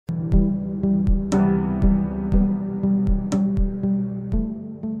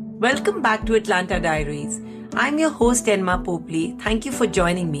Welcome back to Atlanta Diaries. I'm your host, Enma Popley. Thank you for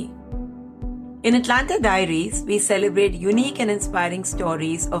joining me. In Atlanta Diaries, we celebrate unique and inspiring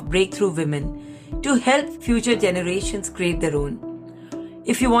stories of breakthrough women to help future generations create their own.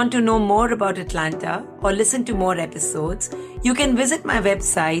 If you want to know more about Atlanta or listen to more episodes, you can visit my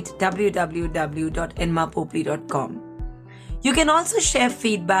website www.enmapopley.com. You can also share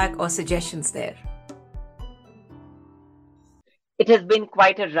feedback or suggestions there. It has been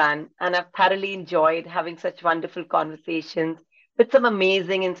quite a run, and I've thoroughly enjoyed having such wonderful conversations with some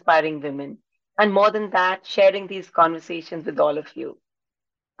amazing, inspiring women. And more than that, sharing these conversations with all of you.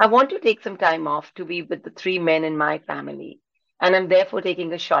 I want to take some time off to be with the three men in my family, and I'm therefore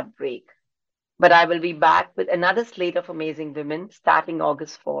taking a short break. But I will be back with another slate of amazing women starting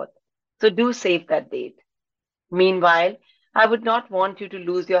August 4th. So do save that date. Meanwhile, I would not want you to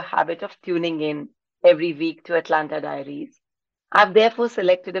lose your habit of tuning in every week to Atlanta Diaries. I've therefore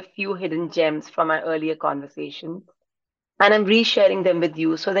selected a few hidden gems from my earlier conversations, and I'm resharing them with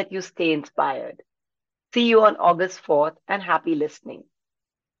you so that you stay inspired. See you on August 4th, and happy listening.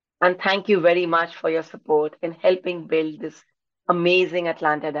 And thank you very much for your support in helping build this amazing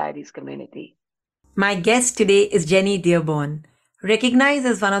Atlanta Diaries community. My guest today is Jenny Dearborn. Recognized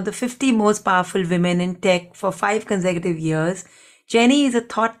as one of the 50 most powerful women in tech for 5 consecutive years, Jenny is a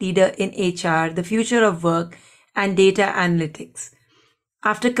thought leader in HR, the future of work, and data analytics.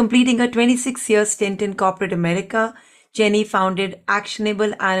 After completing a 26-year stint in corporate America, Jenny founded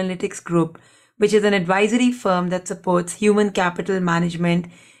Actionable Analytics Group, which is an advisory firm that supports human capital management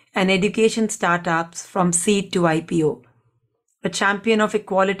and education startups from seed to IPO. A champion of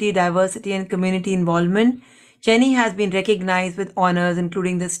equality, diversity, and community involvement, Jenny has been recognized with honors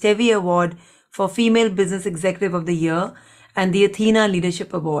including the Stevie Award for Female Business Executive of the Year and the Athena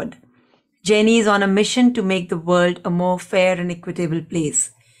Leadership Award. Jenny is on a mission to make the world a more fair and equitable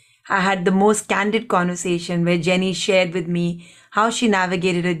place. I had the most candid conversation where Jenny shared with me how she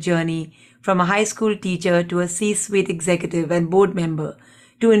navigated a journey from a high school teacher to a C-suite executive and board member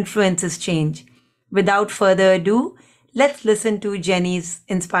to influence this change. Without further ado, let's listen to Jenny's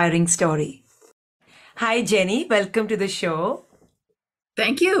inspiring story. Hi, Jenny. Welcome to the show.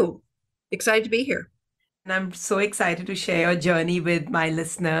 Thank you. Excited to be here. And I'm so excited to share your journey with my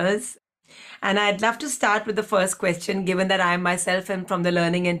listeners. And I'd love to start with the first question, given that I myself am from the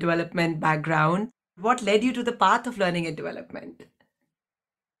learning and development background. What led you to the path of learning and development?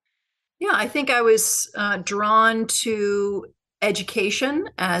 Yeah, I think I was drawn to education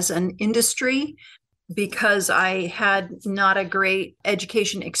as an industry because I had not a great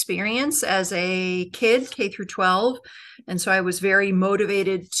education experience as a kid, K through 12. And so I was very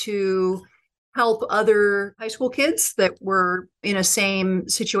motivated to help other high school kids that were in a same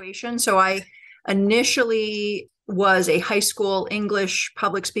situation. So I initially was a high school English,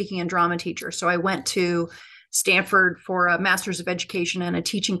 public speaking, and drama teacher. So I went to Stanford for a master's of education and a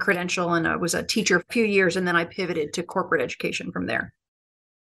teaching credential, and I was a teacher a few years, and then I pivoted to corporate education from there.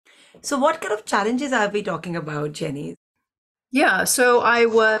 So what kind of challenges are we talking about, Jenny? Yeah, so I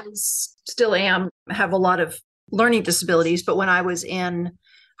still have a lot of learning disabilities, but when I was in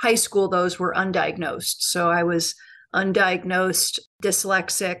high school, those were undiagnosed. So I was undiagnosed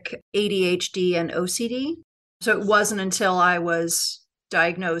dyslexic, ADHD, and OCD. So it wasn't until I was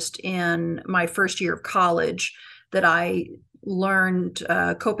diagnosed in my first year of college that I learned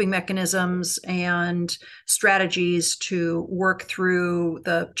coping mechanisms and strategies to work through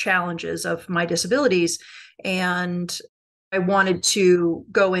the challenges of my disabilities. And I wanted to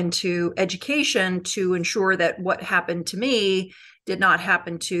go into education to ensure that what happened to me did not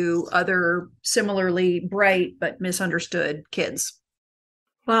happen to other similarly bright but misunderstood kids.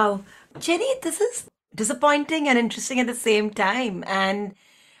 Wow. Jenny, this is disappointing and interesting at the same time. And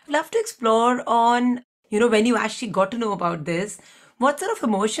I'd love to explore on, when you actually got to know about this, what sort of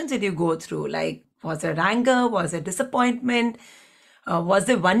emotions did you go through? Like, was there anger? Was there disappointment? Was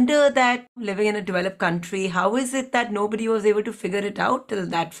there wonder that living in a developed country, how is it that nobody was able to figure it out till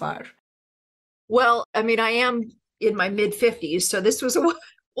that far? Well, I mean, I am in my mid-50s, so this was a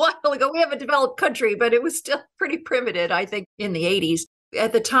while ago. We have a developed country, but it was still pretty primitive, I think, in the 80s.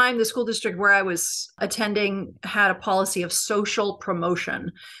 At the time, the school district where I was attending had a policy of social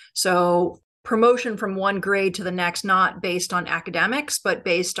promotion. So promotion from one grade to the next, not based on academics, but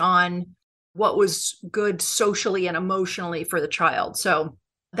based on what was good socially and emotionally for the child. So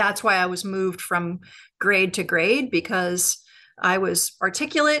that's why I was moved from grade to grade, because I was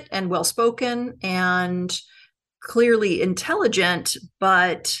articulate and well-spoken and clearly intelligent,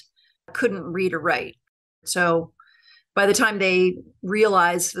 but couldn't read or write. So by the time they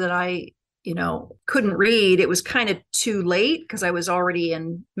realized that I couldn't read, it was kind of too late because I was already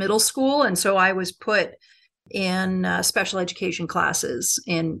in middle school. And so I was put in special education classes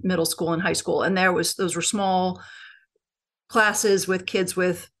in middle school and high school. And those were small classes with kids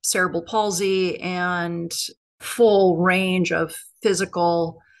with cerebral palsy and full range of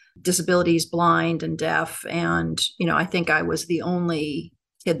physical disabilities, blind and deaf. And, I think I was the only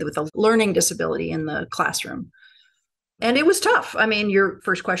kid with a learning disability in the classroom. And it was tough. I mean, your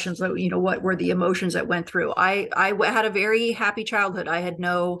first question is, what were the emotions that went through? I had a very happy childhood. I had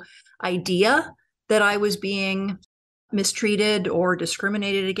no idea that I was being mistreated or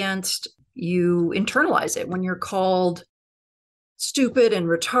discriminated against. You internalize it when you're called stupid and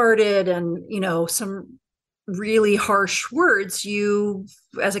retarded and, some really harsh words.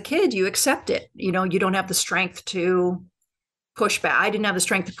 As a kid, you accept it. You don't have the strength to push back. I didn't have the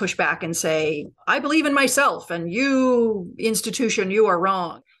strength to push back and say, I believe in myself and you institution, you are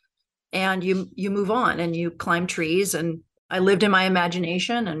wrong. And you move on and you climb trees. And I lived in my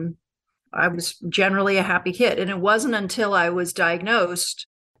imagination and I was generally a happy kid. And it wasn't until I was diagnosed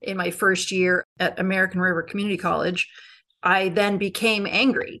in my first year at American River Community College, I then became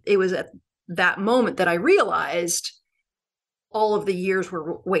angry. It was at that moment that I realized all of the years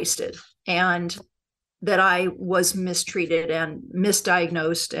were wasted and that I was mistreated and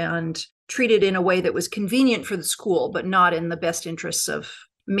misdiagnosed and treated in a way that was convenient for the school, but not in the best interests of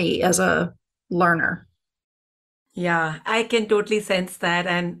me as a learner. Yeah, I can totally sense that.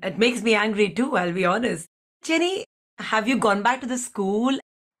 And it makes me angry too, I'll be honest. Jenny, have you gone back to the school?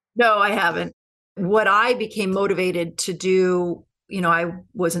 No, I haven't. What I became motivated to do, I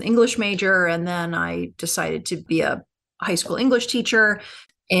was an English major and then I decided to be a high school English teacher.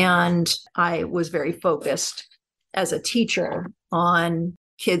 And I was very focused as a teacher on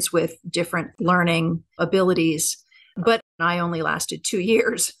kids with different learning abilities. But I only lasted 2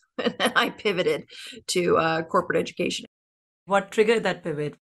 years. And then I pivoted to corporate education. What triggered that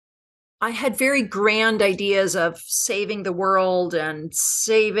pivot? I had very grand ideas of saving the world and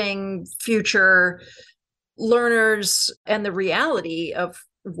saving future learners. And the reality of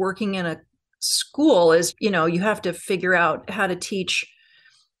working in a school is, you have to figure out how to teach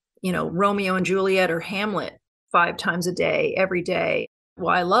Romeo and Juliet or Hamlet 5 times a day, every day.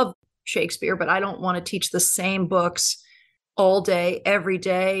 Well, I love Shakespeare, but I don't want to teach the same books all day, every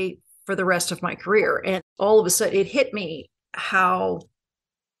day for the rest of my career. And all of a sudden it hit me how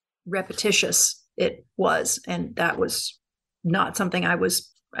repetitious it was. And that was not something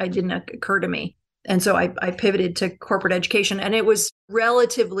I didn't occur to me. And so I pivoted to corporate education, and it was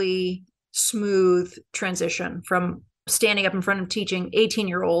relatively smooth transition from standing up in front of teaching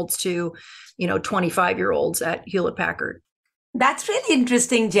 18-year-olds to, 25-year-olds at Hewlett-Packard. That's really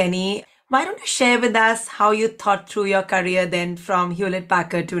interesting, Jenny. Why don't you share with us how you thought through your career then from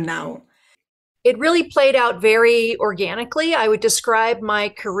Hewlett-Packard to now? It really played out very organically. I would describe my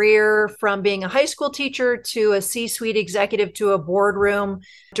career from being a high school teacher to a C-suite executive to a boardroom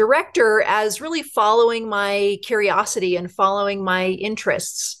director as really following my curiosity and following my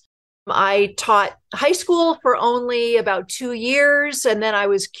interests. I taught high school for only about 2 years, and then I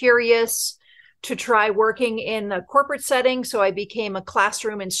was curious to try working in a corporate setting. So I became a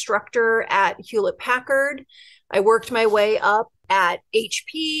classroom instructor at Hewlett-Packard. I worked my way up at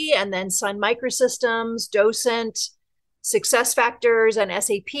HP and then Sun Microsystems, docent, SuccessFactors, and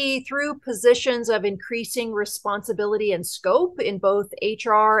SAP through positions of increasing responsibility and scope in both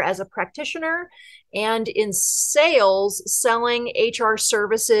HR as a practitioner and in sales, selling HR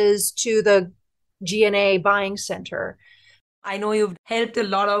services to the G&A buying center. I know you've helped a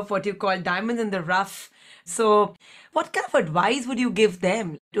lot of what you call diamonds in the rough. So what kind of advice would you give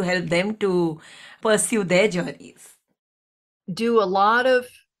them to help them to pursue their journeys? Do a lot of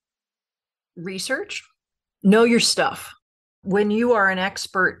research, know your stuff. When you are an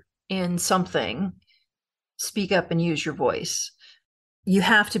expert in something, speak up and use your voice. You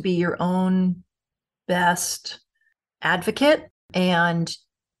have to be your own best advocate, and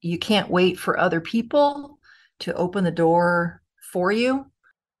you can't wait for other people to open the door for you.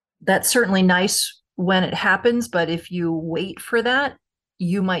 That's certainly nice when it happens, but if you wait for that,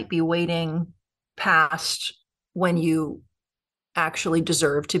 you might be waiting past when you actually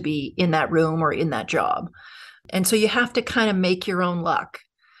deserve to be in that room or in that job. And so you have to kind of make your own luck.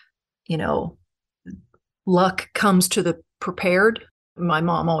 Luck comes to the prepared. My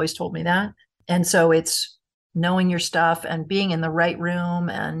mom always told me that. And so it's knowing your stuff and being in the right room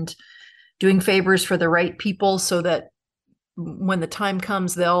and doing favors for the right people so that when the time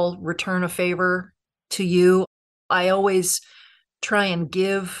comes, they'll return a favor to you. I always try and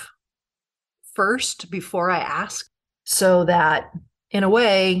give first before I ask, so that in a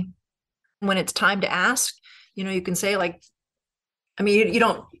way, When it's time to ask, you can say like, I mean, you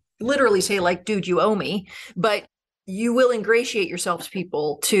don't literally say like, dude, you owe me, but you will ingratiate yourself to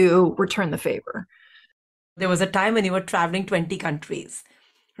people to return the favor. There was a time when you were traveling 20 countries,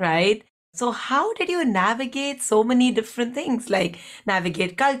 right? So how did you navigate so many different things, like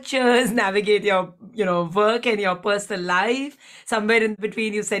navigate cultures, navigate your, work and your personal life? Somewhere in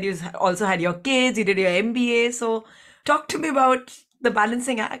between, you said you also had your kids, you did your MBA. So talk to me about the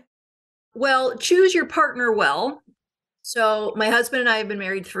balancing act. Well, choose your partner well. So my husband and I have been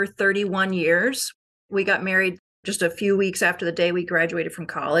married for 31 years. We got married just a few weeks after the day we graduated from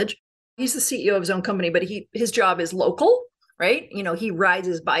college. He's the CEO of his own company, but his job is local, right? He rides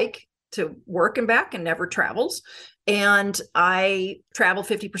his bike to work and back and never travels. And I travel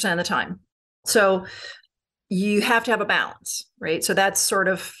 50% of the time. So you have to have a balance, right? So that's sort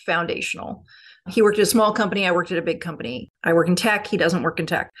of foundational. He worked at a small company. I worked at a big company. I work in tech. He doesn't work in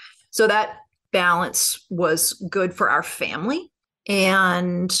tech. So that balance was good for our family.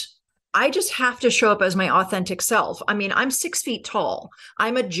 And I just have to show up as my authentic self. I mean, I'm 6 feet tall.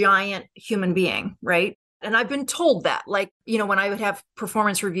 I'm a giant human being, right? And I've been told that, like, when I would have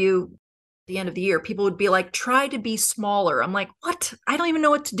performance review at the end of the year, people would be like, try to be smaller. I'm like, what? I don't even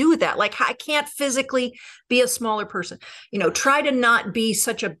know what to do with that. Like, I can't physically be a smaller person. Try to not be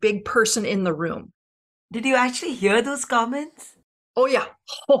such a big person in the room. Did you actually hear those comments? Oh, yeah.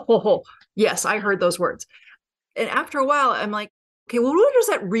 Yes, I heard those words. And after a while, I'm like, okay, well, what does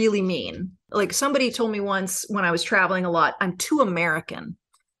that really mean? Like somebody told me once when I was traveling a lot, I'm too American.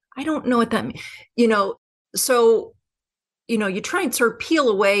 I don't know what that means. So, you try and sort of peel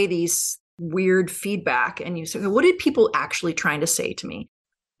away these weird feedback and you say, what did people actually trying to say to me?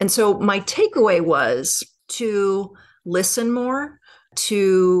 And so my takeaway was to listen more,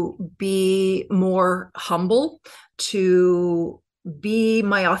 to be more humble, to be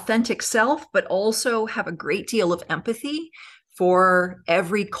my authentic self, but also have a great deal of empathy for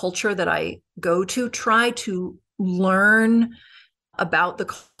every culture that I go to. Try to learn about the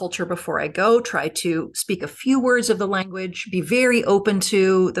culture before I go, try to speak a few words of the language, be very open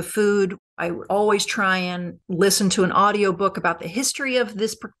to the food. I would always try and listen to an audiobook about the history of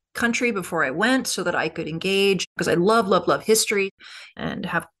this country before I went so that I could engage, because I love history and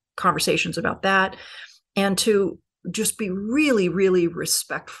have conversations about that. And to just be really, really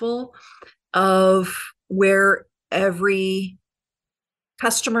respectful of where every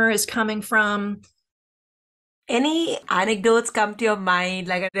customer is coming from. Any anecdotes come to your mind?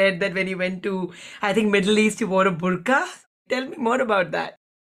 Like I read that when you went to, I think, Middle East, you wore a burqa. Tell me more about that.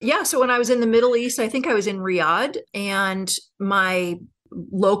 Yeah. So when I was in the Middle East, I think I was in Riyadh, and my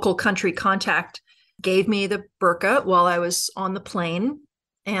local country contact gave me the burqa while I was on the plane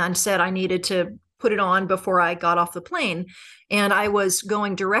and said I needed to put it on before I got off the plane. And I was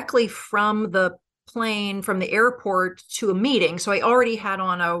going directly from the plane, from the airport to a meeting. So I already had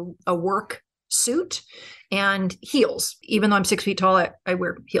on a work suit and heels. Even though I'm 6 feet tall, I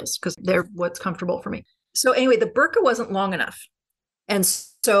wear heels because they're what's comfortable for me. So anyway, the burqa wasn't long enough. And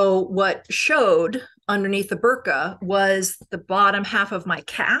so what showed underneath the burqa was the bottom half of my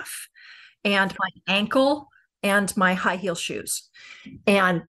calf and my ankle and my high heel shoes.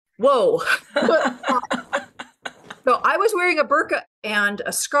 And whoa. So I was wearing a burqa and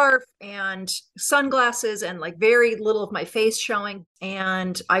a scarf and sunglasses and like very little of my face showing.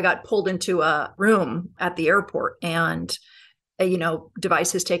 And I got pulled into a room at the airport and,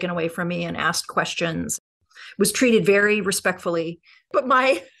 devices taken away from me and asked questions. Was treated very respectfully. But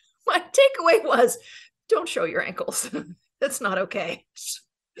my takeaway was, don't show your ankles. That's not okay.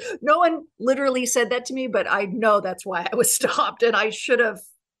 No one literally said that to me, but I know that's why I was stopped. And I should have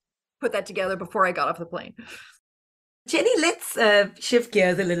put that together before I got off the plane. Jenny, let's shift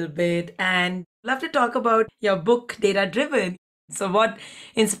gears a little bit and love to talk about your book, Data Driven. So what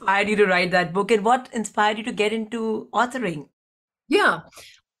inspired you to write that book and what inspired you to get into authoring? Yeah.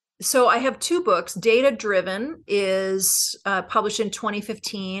 So I have two books. Data Driven is published in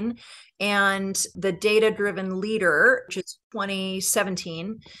 2015, and The Data Driven Leader, which is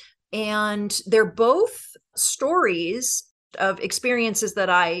 2017. And they're both stories of experiences that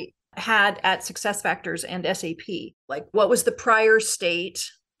I had at SuccessFactors and SAP. Like, what was the prior state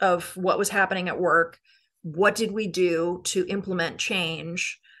of what was happening at work? What did we do to implement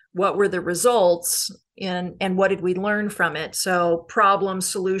change? What were the results? And what did we learn from it? So problem,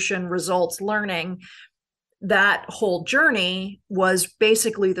 solution, results, learning. That whole journey was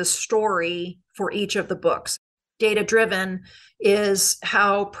basically the story for each of the books. Data driven is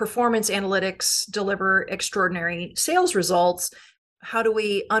how performance analytics deliver extraordinary sales results. How do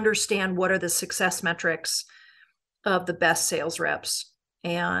we understand what are the success metrics of the best sales reps?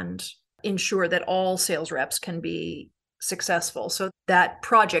 And ensure that all sales reps can be successful. So that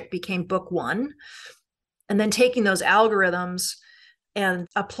project became book one. And then taking those algorithms and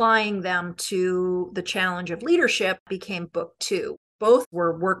applying them to the challenge of leadership became book two. Both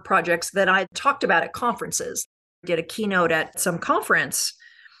were work projects that I talked about at conferences. I did a keynote at some conference,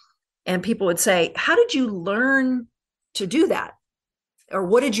 and people would say, "How did you learn to do that? Or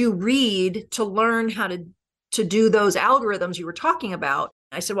what did you read to learn how to do those algorithms you were talking about?"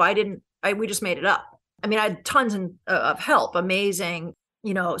 I said, "Well, we just made it up." I mean, I had tons of help, amazing,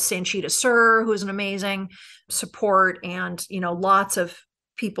 Sanchita Sir, who's an amazing support, and, lots of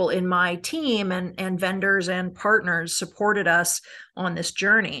people in my team and vendors and partners supported us on this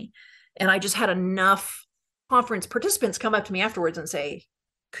journey. And I just had enough conference participants come up to me afterwards and say,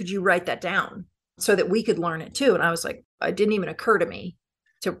 "Could you write that down so that we could learn it too?" And I was like, it didn't even occur to me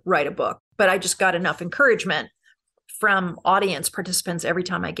to write a book, but I just got enough encouragement from audience participants every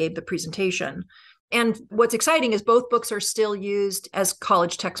time I gave the presentation. And what's exciting is both books are still used as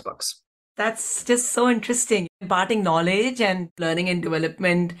college textbooks. That's just so interesting. Imparting knowledge and learning and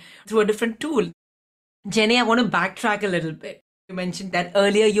development through a different tool. Jenny, I want to backtrack a little bit. You mentioned that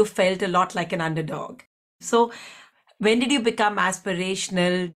earlier you felt a lot like an underdog. So when did you become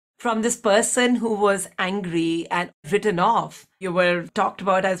aspirational? From this person who was angry and written off, you were talked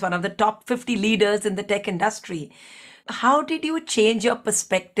about as one of the top 50 leaders in the tech industry. How did you change your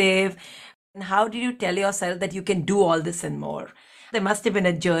perspective? And how did you tell yourself that you can do all this and more? There must have been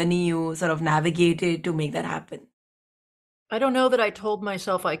a journey you sort of navigated to make that happen. I don't know that I told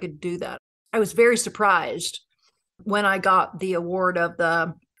myself I could do that. I was very surprised when I got the award of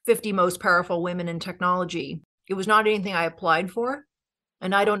the 50 most powerful women in technology. It was not anything I applied for.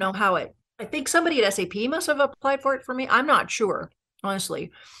 And I don't know how I think somebody at SAP must have applied for it for me. I'm not sure,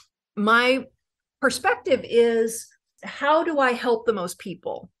 honestly. My perspective is, how do I help the most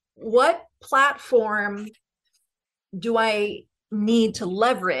people? What platform do I need to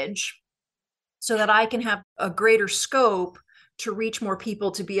leverage so that I can have a greater scope to reach more people,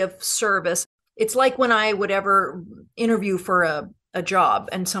 to be of service? It's like when I would ever interview for a job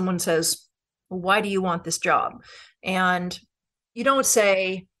and someone says, "Well, why do you want this job?" And you don't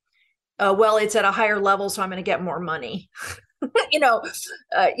say, "Well, it's at a higher level, so I'm going to get more money."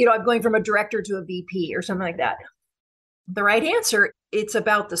 I'm going from a director to a VP or something like that. The right answer, it's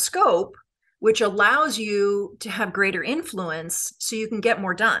about the scope, which allows you to have greater influence so you can get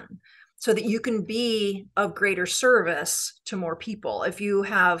more done, so that you can be of greater service to more people. If you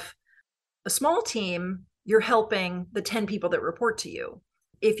have a small team, you're helping the 10 people that report to you.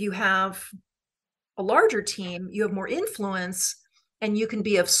 If you have a larger team, you have more influence and you can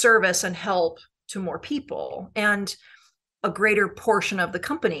be of service and help to more people and a greater portion of the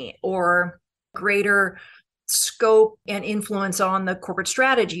company, or greater scope and influence on the corporate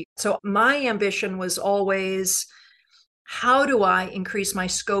strategy. So my ambition was always, how do I increase my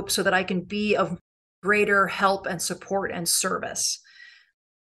scope so that I can be of greater help and support and service?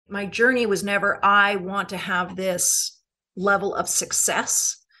 My journey was never, I want to have this level of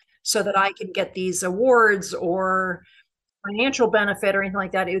success so that I can get these awards or financial benefit or anything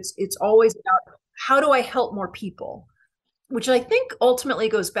like that. It's always about, how do I help more people? Which I think ultimately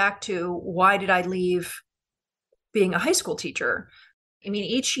goes back to, why did I leave being a high school teacher? I mean,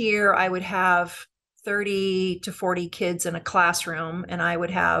 each year I would have 30 to 40 kids in a classroom, and I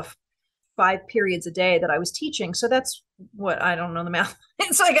would have 5 periods a day that I was teaching. So that's what, I don't know the math.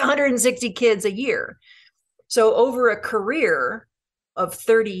 It's like 160 kids a year. So over a career of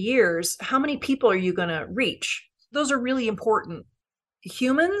 30 years, how many people are you going to reach? Those are really important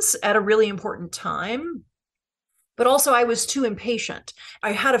humans at a really important time. But also I was too impatient.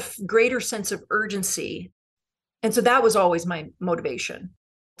 I had a greater sense of urgency. And so that was always my motivation: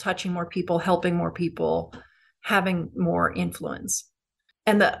 touching more people, helping more people, having more influence.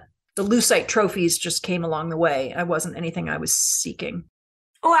 And the Lucite trophies just came along the way. I wasn't anything I was seeking.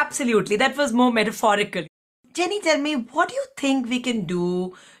 Oh, absolutely. That was more metaphorical. Jenny, tell me, what do you think we can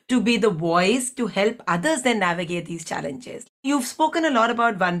do to be the voice to help others then navigate these challenges? You've spoken a lot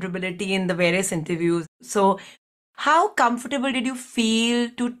about vulnerability in the various interviews. So how comfortable did you feel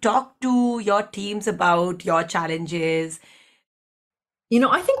to talk to your teams about your challenges?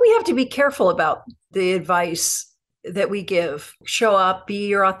 I think we have to be careful about the advice that we give. Show up, be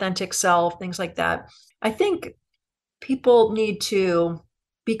your authentic self, things like that. I think people need to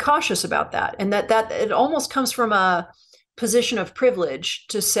be cautious about that. And that it almost comes from a position of privilege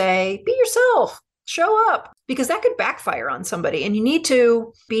to say, be yourself, show up, because that could backfire on somebody. And you need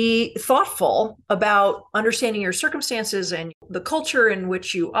to be thoughtful about understanding your circumstances and the culture in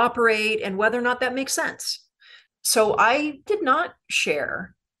which you operate and whether or not that makes sense. So I did not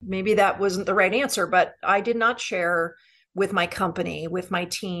share maybe that wasn't the right answer, but I did not share with my company, with my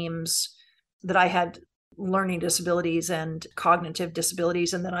teams, that I had learning disabilities and cognitive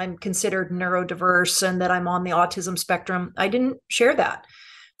disabilities, and that I'm considered neurodiverse, and that I'm on the autism spectrum. I didn't share that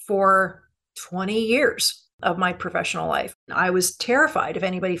for 20 years of my professional life. I was terrified if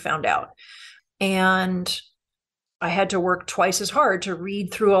anybody found out. And I had to work twice as hard to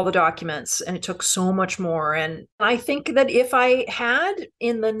read through all the documents, and it took so much more. And I think that if I had,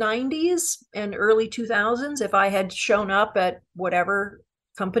 in the 90s and early 2000s, if I had shown up at whatever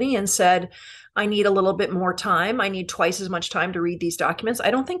company and said, I need a little bit more time, I need twice as much time to read these documents, I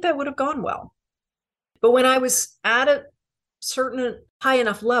don't think that would have gone well. But when I was at a certain high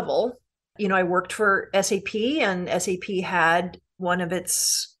enough level, I worked for SAP, and SAP had one of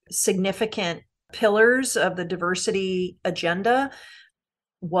its significant pillars of the diversity agenda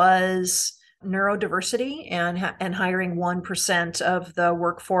was neurodiversity, and hiring 1% of the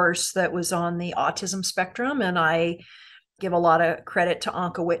workforce that was on the autism spectrum. And I give a lot of credit to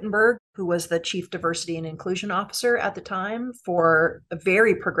Anke Wittenberg, who was the Chief Diversity and Inclusion Officer at the time, for a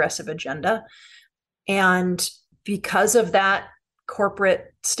very progressive agenda. And because of that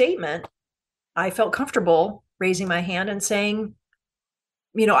corporate statement, I felt comfortable raising my hand and saying,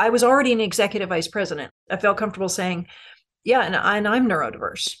 I was already an executive vice president. I felt comfortable saying, yeah, and I'm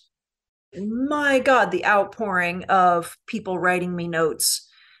neurodiverse. My God, the outpouring of people writing me notes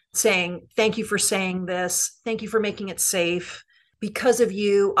saying, thank you for saying this. Thank you for making it safe. Because of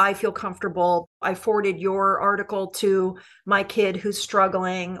you, I feel comfortable. I forwarded your article to my kid who's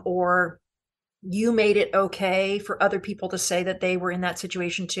struggling, or you made it okay for other people to say that they were in that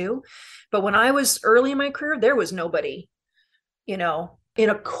situation too. But when I was early in my career, there was nobody, in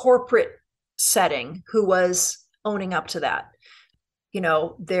a corporate setting who was owning up to that.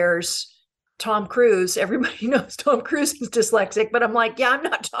 There's Tom Cruise. Everybody knows Tom Cruise is dyslexic, but I'm like, yeah, I'm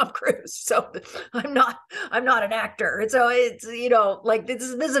not Tom Cruise. So I'm not an actor. And so it's, like this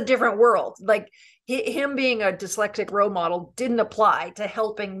is a different world. Like him being a dyslexic role model didn't apply to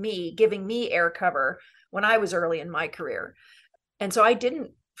helping me, giving me air cover when I was early in my career. And so I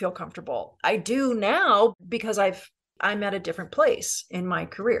didn't feel comfortable. I do now because I'm at a different place in my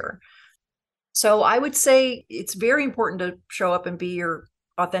career. So I would say it's very important to show up and be your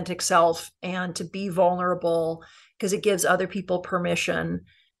authentic self and to be vulnerable, because it gives other people permission.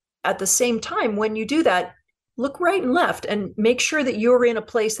 At the same time, when you do that, look right and left and make sure that you're in a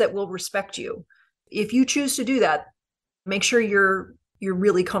place that will respect you. If you choose to do that, make sure you're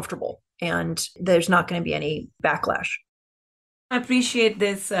really comfortable and there's not going to be any backlash. I appreciate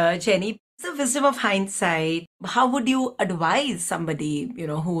this, Jenny. The wisdom of hindsight, how would you advise somebody,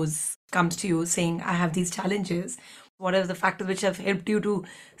 who's comes to you saying, I have these challenges? What are the factors which have helped you to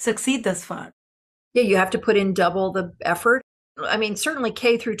succeed thus far? Yeah, you have to put in double the effort. I mean, certainly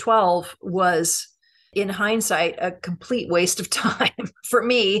K through 12 was, in hindsight, a complete waste of time for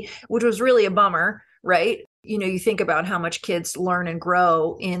me, which was really a bummer, right? You think about how much kids learn and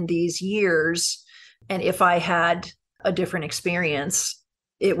grow in these years. And if I had a different experience,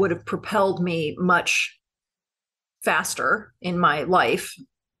 it would have propelled me much faster in my life.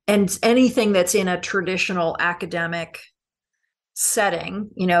 And anything that's in a traditional academic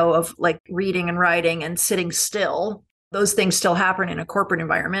setting, of like reading and writing and sitting still, those things still happen in a corporate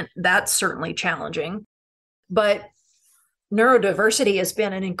environment. That's certainly challenging. But neurodiversity has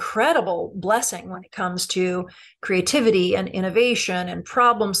been an incredible blessing when it comes to creativity and innovation and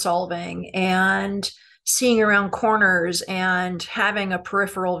problem solving and seeing around corners and having a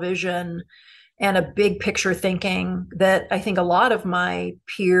peripheral vision and a big picture thinking that I think a lot of my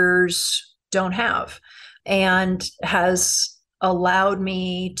peers don't have, and has allowed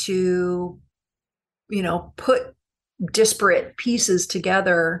me to, put disparate pieces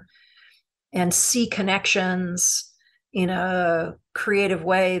together and see connections in a creative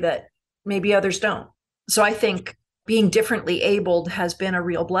way that maybe others don't. So I think being differently abled has been a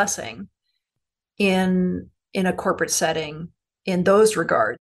real blessing in a corporate setting in those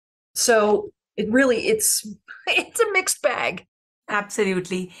regards. So it's a mixed bag.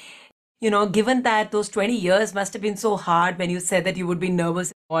 Absolutely. Given that those 20 years must have been so hard, when you said that you would be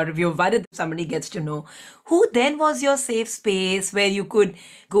nervous or if you're worried that somebody gets to know, who then was your safe space where you could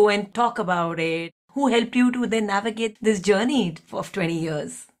go and talk about it? Who helped you to then navigate this journey of 20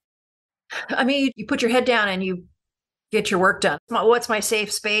 years? I mean, you put your head down and you get your work done. What's my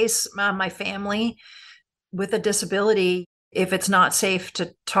safe space? My family. With a disability, if it's not safe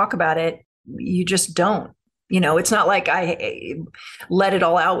to talk about it, you just don't. It's not like I let it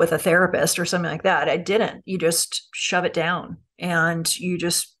all out with a therapist or something like that. I didn't. You just shove it down and you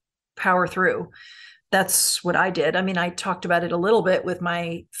just power through. that's what I did. I mean, I talked about it a little bit with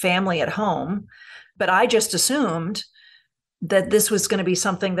my family at home, but I just assumed that this was going to be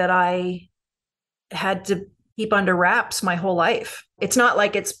something that I had to keep under wraps my whole life. It's not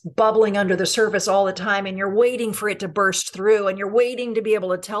like it's bubbling under the surface all the time and you're waiting for it to burst through and you're waiting to be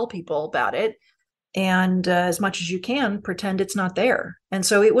able to tell people about it. And as much as you can, pretend it's not there. And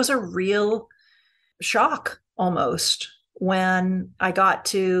so it was a real shock almost when I got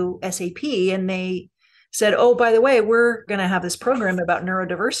to SAP and they said, oh, by the way, we're going to have this program about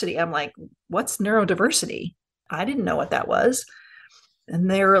neurodiversity. I'm like, what's neurodiversity? I didn't know what that was. And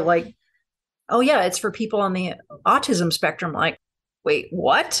they were like, oh, yeah, it's for people on the autism spectrum. Like, wait,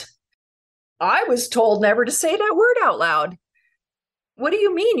 what? I was told never to say that word out loud. What do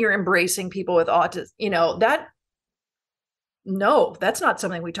you mean you're embracing people with autism? No, that's not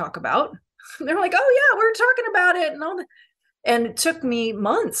something we talk about. They're like, oh, yeah, we're talking about it. And all that. And it took me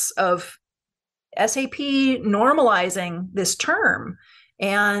months of SAP normalizing this term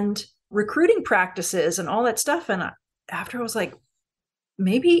and recruiting practices and all that stuff. And after I was like,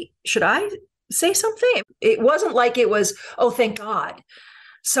 maybe should I say something? It wasn't like it was, oh, thank God,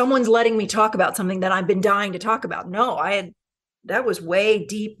 someone's letting me talk about something that I've been dying to talk about. No, that was way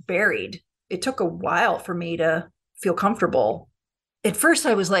deep buried. It took a while for me to feel comfortable. At first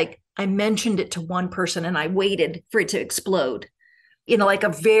I was like, I mentioned it to one person and I waited for it to explode, like a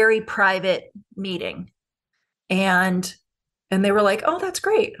very private meeting. And they were like, oh, that's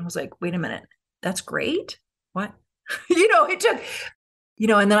great. I was like, wait a minute, that's great? What? It took,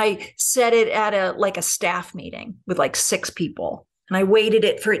 and then I said it at a staff meeting with like 6 people. And I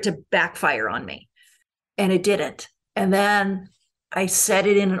waited for it to backfire on me. And it didn't. And then I said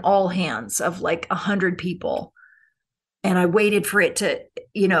it in an all hands of like 100 people. And I waited for it to,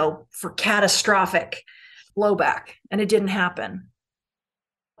 for catastrophic blowback. And it didn't happen.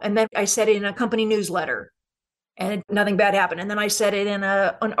 And then I said it in a company newsletter and nothing bad happened. And then I said it in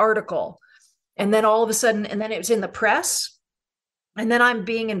an article. And then all of a sudden, and then it was in the press. And then I'm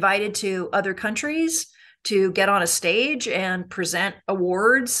being invited to other countries to get on a stage and present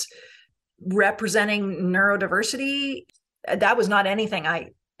awards representing neurodiversity. That was not anything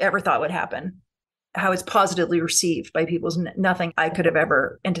I ever thought would happen. How it's positively received by people is nothing I could have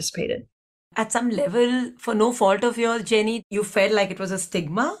ever anticipated. At some level, for no fault of yours, Jenny, you felt like it was a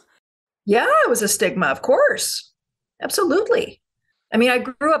stigma? Yeah, it was a stigma, of course. Absolutely. I mean, I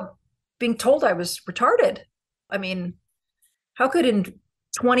grew up being told I was retarded. I mean, how could in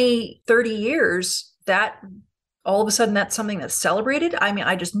 20, 30 years that all of a sudden that's something that's celebrated? I mean,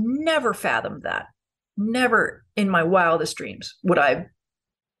 I just never fathomed that. Never in my wildest dreams would I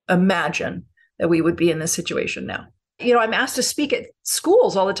imagine that we would be in this situation now. I'm asked to speak at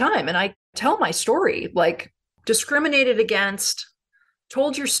schools all the time, and I tell my story, like discriminated against,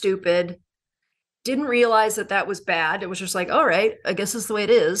 told you're stupid, didn't realize that was bad. It was just like, all right, I guess that's the way it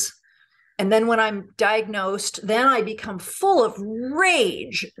is. And then when I'm diagnosed, then I become full of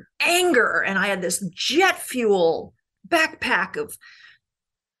rage, anger, and I had this jet fuel backpack of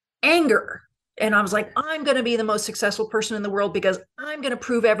anger. And I was like, I'm going to be the most successful person in the world because I'm going to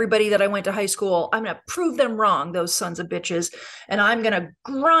prove everybody that I went to high school. I'm going to prove them wrong, those sons of bitches. And I'm going to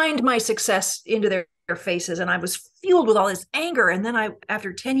grind my success into their faces. And I was fueled with all this anger. And then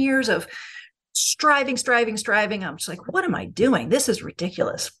after 10 years of striving, I'm just like, what am I doing? This is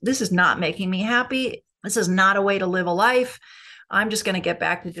ridiculous. This is not making me happy. This is not a way to live a life. I'm just going to get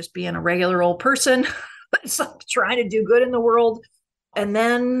back to just being a regular old person. It's like trying to do good in the world. And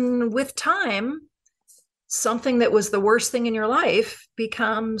then with time, something that was the worst thing in your life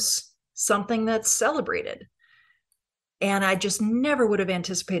becomes something that's celebrated. And I just never would have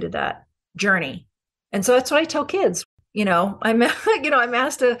anticipated that journey. And so that's what I tell kids. I'm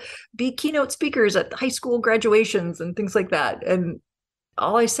asked to be keynote speakers at high school graduations and things like that. And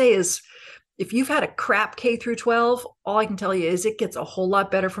all I say is, if you've had a crap K through 12, all I can tell you is it gets a whole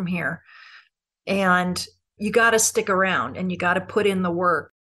lot better from here. And you got to stick around and you got to put in the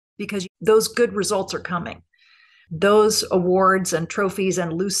work because those good results are coming. Those awards and trophies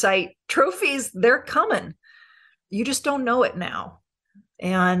and Lucite trophies, they're coming. You just don't know it now.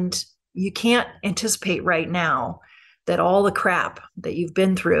 And you can't anticipate right now that all the crap that you've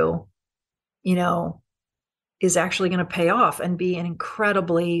been through, is actually going to pay off and be an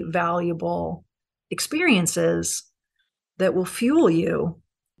incredibly valuable experiences that will fuel you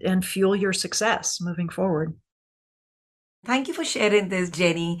and fuel your success moving forward. Thank you for sharing this,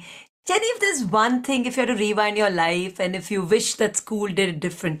 Jenny. Jenny, if there's one thing, if you had to rewind your life and if you wish that school did it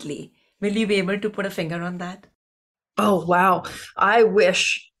differently, will you be able to put a finger on that? Oh, wow. I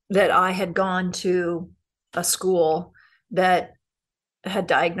wish that I had gone to a school that had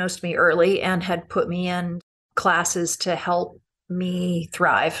diagnosed me early and had put me in classes to help me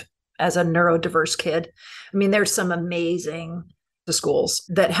thrive as a neurodiverse kid. I mean, there's some amazing schools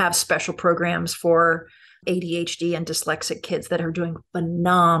that have special programs for ADHD and dyslexic kids that are doing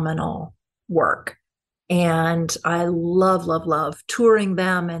phenomenal work. And I love, love, love touring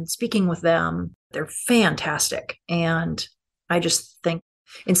them and speaking with them. They're fantastic. And I just think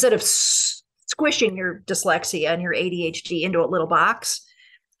instead of squishing your dyslexia and your ADHD into a little box,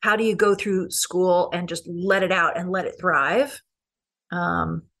 how do you go through school and just let it out and let it thrive?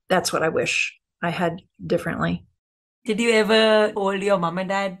 That's what I wish I had differently. Did you ever hold your mom and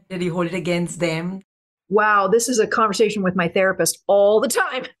dad? Did you hold it against them? Wow, this is a conversation with my therapist all the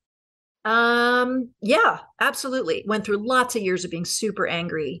time. Yeah, absolutely. Went through lots of years of being super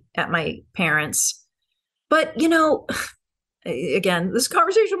angry at my parents. But, again, this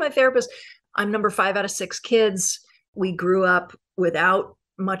conversation with my therapist, I'm number 5 out of 6 kids. We grew up without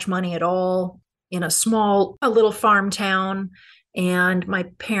much money at all in a little farm town. And my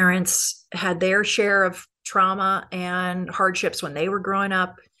parents had their share of trauma and hardships when they were growing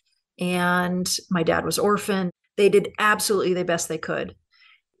up. And my dad was orphaned. They did absolutely the best they could.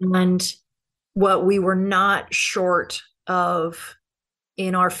 And what we were not short of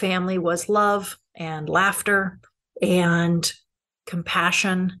in our family was love and laughter and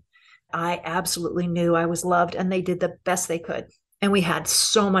compassion. I absolutely knew I was loved, and they did the best they could. And we had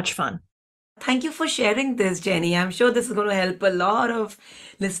so much fun. Thank you for sharing this, Jenny. I'm sure this is going to help a lot of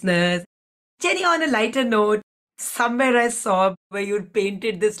listeners. Jenny, on a lighter note, somewhere I saw where you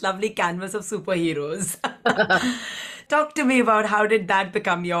painted this lovely canvas of superheroes. Talk to me about how did that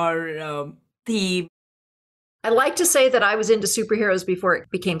become your theme? I like to say that I was into superheroes before it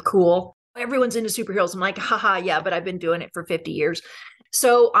became cool. Everyone's into superheroes. I'm like, haha, yeah, but I've been doing it for 50 years.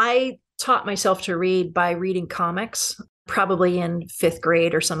 So I taught myself to read by reading comics, probably in 5th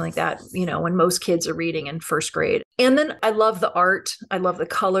grade or something like that, when most kids are reading in 1st grade. And then I love the art. I love the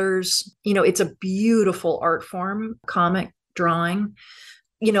colors. It's a beautiful art form, comic drawing,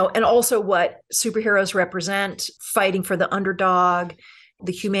 and also what superheroes represent, fighting for the underdog,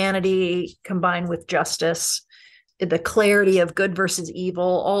 the humanity combined with justice, the clarity of good versus evil.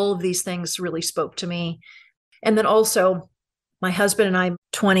 All of these things really spoke to me. And then also my husband and I,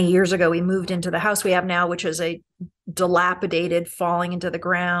 20 years ago, we moved into the house we have now, which is a dilapidated, falling into the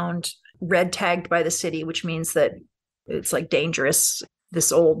ground, red tagged by the city, which means that it's like dangerous,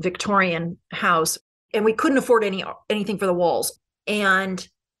 this old Victorian house. And we couldn't afford anything for the walls. And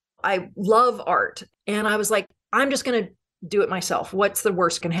I love art. And I was like, I'm just going to do it myself. What's the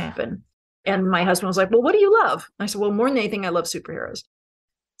worst can happen? And my husband was like, well, what do you love? I said, well, more than anything, I love superheroes.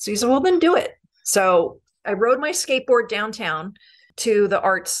 So he said, well, then do it. So I rode my skateboard downtown to the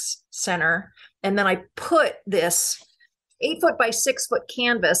arts center. And then I put this 8-foot by 6-foot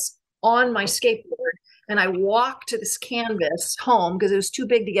canvas on my skateboard. And I walked to this canvas home because it was too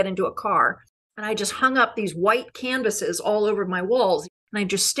big to get into a car. And I just hung up these white canvases all over my walls. And I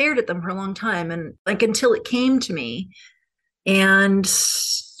just stared at them for a long time, and until it came to me. And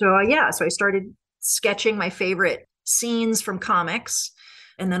so I started sketching my favorite scenes from comics.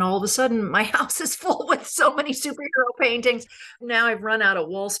 And then all of a sudden, my house is full with so many superhero paintings. Now I've run out of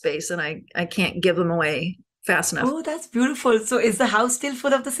wall space, and I can't give them away fast enough. Oh, that's beautiful. So is the house still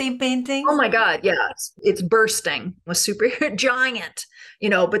full of the same paintings? Oh my God, yeah. It's bursting with superhero giant,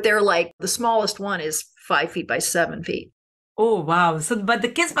 but they're like, the smallest one is 5 feet by 7 feet. Oh, wow. So, but the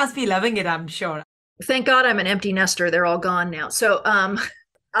kids must be loving it, I'm sure. Thank God I'm an empty nester. They're all gone now. So,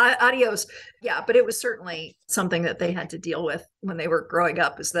 adios. Yeah, but it was certainly something that they had to deal with when they were growing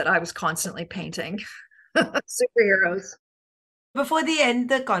up, is that I was constantly painting superheroes. Before the end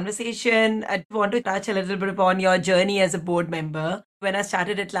the conversation, I want to touch a little bit upon your journey as a board member. When I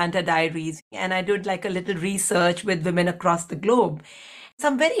started Atlanta Diaries, and I did like a little research with women across the globe,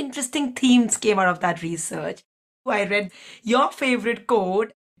 some very interesting themes came out of that research. I read your favorite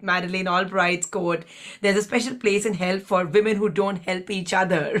quote, Madeleine Albright's quote, there's a special place in hell for women who don't help each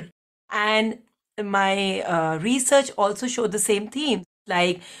other. And my research also showed the same theme,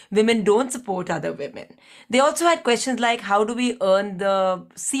 like women don't support other women. They also had questions like, how do we earn the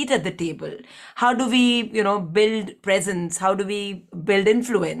seat at the table? How do we, build presence? How do we build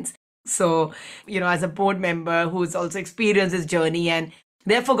influence? So, as a board member who's also experienced this journey and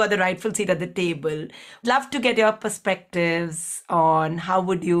therefore got the rightful seat at the table, love to get your perspectives on how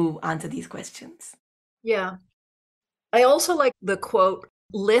would you answer these questions. Yeah. I also like the quote,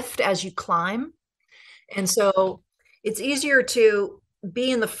 lift as you climb. And so it's easier to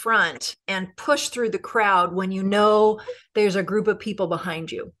be in the front and push through the crowd when you know there's a group of people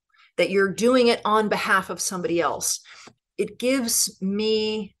behind you, that you're doing it on behalf of somebody else. it gives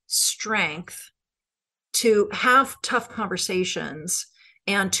me strength to have tough conversations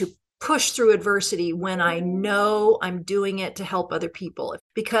and to push through adversity when I know I'm doing it to help other people.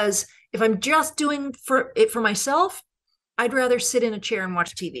 Because if I'm just doing it for myself, I'd rather sit in a chair and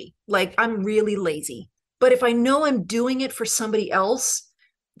watch TV. Like, I'm really lazy. But if I know I'm doing it for somebody else,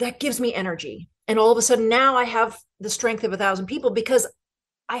 that gives me energy. And all of a sudden now I have the strength of 1,000 people because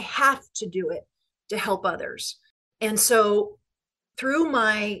I have to do it to help others. And so through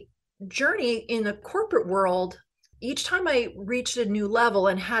my journey in the corporate world, each time I reached a new level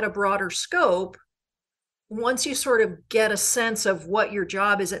and had a broader scope, once you sort of get a sense of what your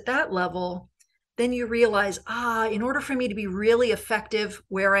job is at that level, then you realize, in order for me to be really effective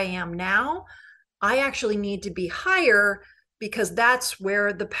where I am now, I actually need to be higher because that's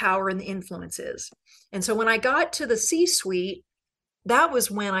where the power and the influence is. And so when I got to the C-suite, that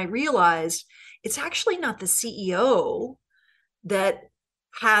was when I realized it's actually not the CEO that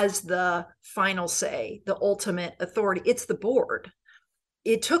has the final say, the ultimate authority. It's the board.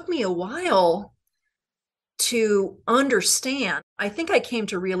 It took me a while to understand. I think I came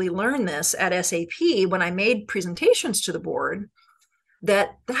to really learn this at SAP when I made presentations to the board,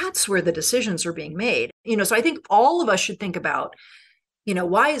 that that's where the decisions are being made. So I think all of us should think about,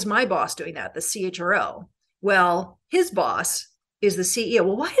 why is my boss doing that? The CHRO. Well, his boss is the CEO.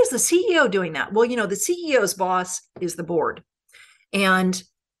 Well, why is the CEO doing that? Well, the CEO's boss is the board. And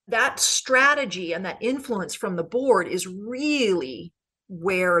that strategy and that influence from the board is really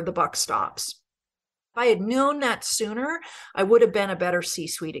where the buck stops. If I had known that sooner, I would have been a better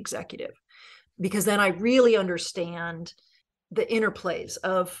C-suite executive, because then I really understand the interplays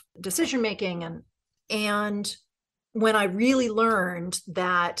of decision-making. And when I really learned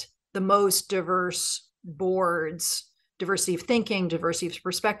that the most diverse boards, diversity of thinking, diversity of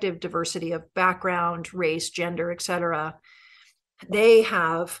perspective, diversity of background, race, gender, et cetera, they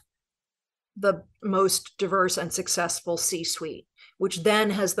have the most diverse and successful C-suite, which then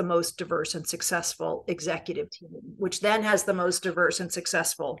has the most diverse and successful executive team, which then has the most diverse and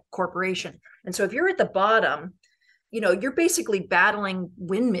successful corporation. And so if you're at the bottom, you're basically battling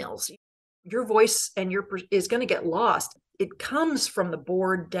windmills. Your voice and is going to get lost. It comes from the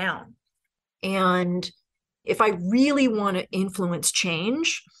board down. And if I really want to influence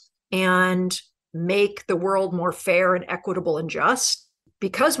change and make the world more fair and equitable and just,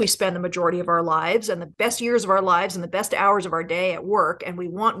 because we spend the majority of our lives and the best years of our lives and the best hours of our day at work, and we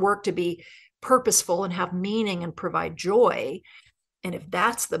want work to be purposeful and have meaning and provide joy. And if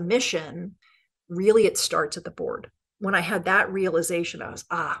that's the mission, really it starts at the board. When I had that realization, I was,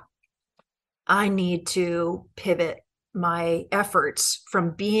 I need to pivot my efforts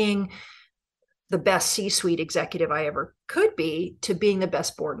from being the best C-suite executive I ever could be to being the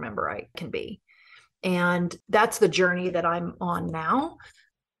best board member I can be. And that's the journey that I'm on now.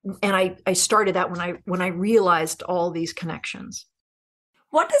 And I started that when I realized all these connections.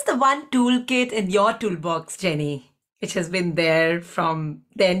 What is the one toolkit in your toolbox, Jenny, which has been there from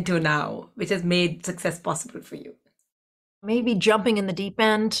then to now, which has made success possible for you? Maybe jumping in the deep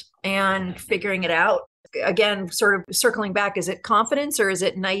end and figuring it out. Again, sort of circling back, is it confidence or is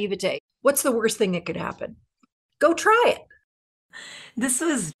it naivete? What's the worst thing that could happen? Go try it. This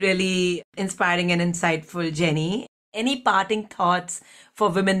was really inspiring and insightful, Jenny. Any parting thoughts for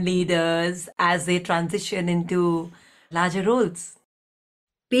women leaders as they transition into larger roles?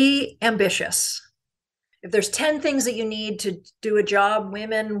 Be ambitious. If there's 10 things that you need to do a job,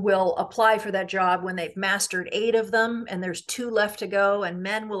 women will apply for that job when they've mastered 8 of them, and there's 2 left to go. And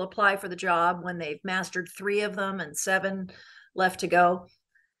men will apply for the job when they've mastered 3 of them and 7 left to go.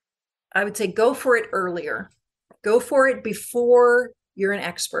 I would say go for it earlier. Go for it before you're an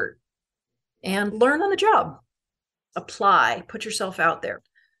expert, and learn on the job. Apply, put yourself out there.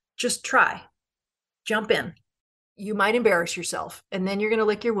 Just try, jump in. You might embarrass yourself, and then you're going to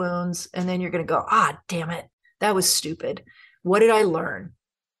lick your wounds, and then you're going to go, damn it, that was stupid. What did I learn?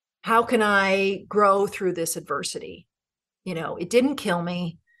 How can I grow through this adversity? It didn't kill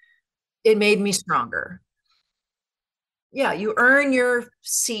me. It made me stronger. Yeah, you earn your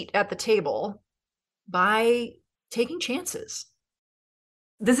seat at the table by taking chances.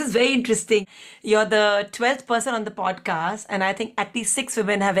 This is very interesting. You're the 12th person on the podcast, and I think at least 6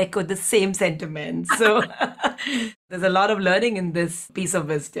 women have echoed the same sentiment. So there's a lot of learning in this piece of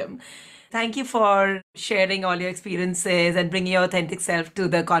wisdom. Thank you for sharing all your experiences and bringing your authentic self to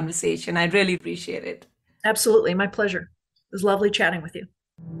the conversation. I really appreciate it. Absolutely. My pleasure. It was lovely chatting with you.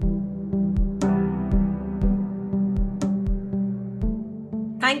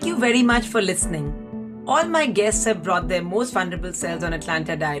 Thank you very much for listening. All my guests have brought their most vulnerable selves on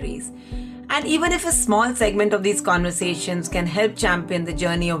Atlanta Diaries. And even if a small segment of these conversations can help champion the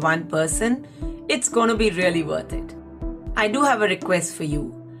journey of one person, it's going to be really worth it. I do have a request for you.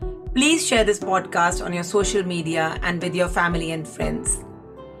 Please share this podcast on your social media and with your family and friends.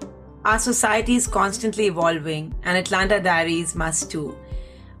 Our society is constantly evolving, and Atlanta Diaries must too.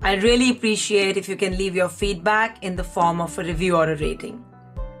 I really appreciate if you can leave your feedback in the form of a review or a rating.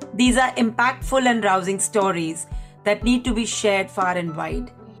 These are impactful and rousing stories that need to be shared far and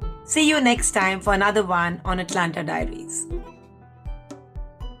wide. See you next time for another one on Atlanta Diaries.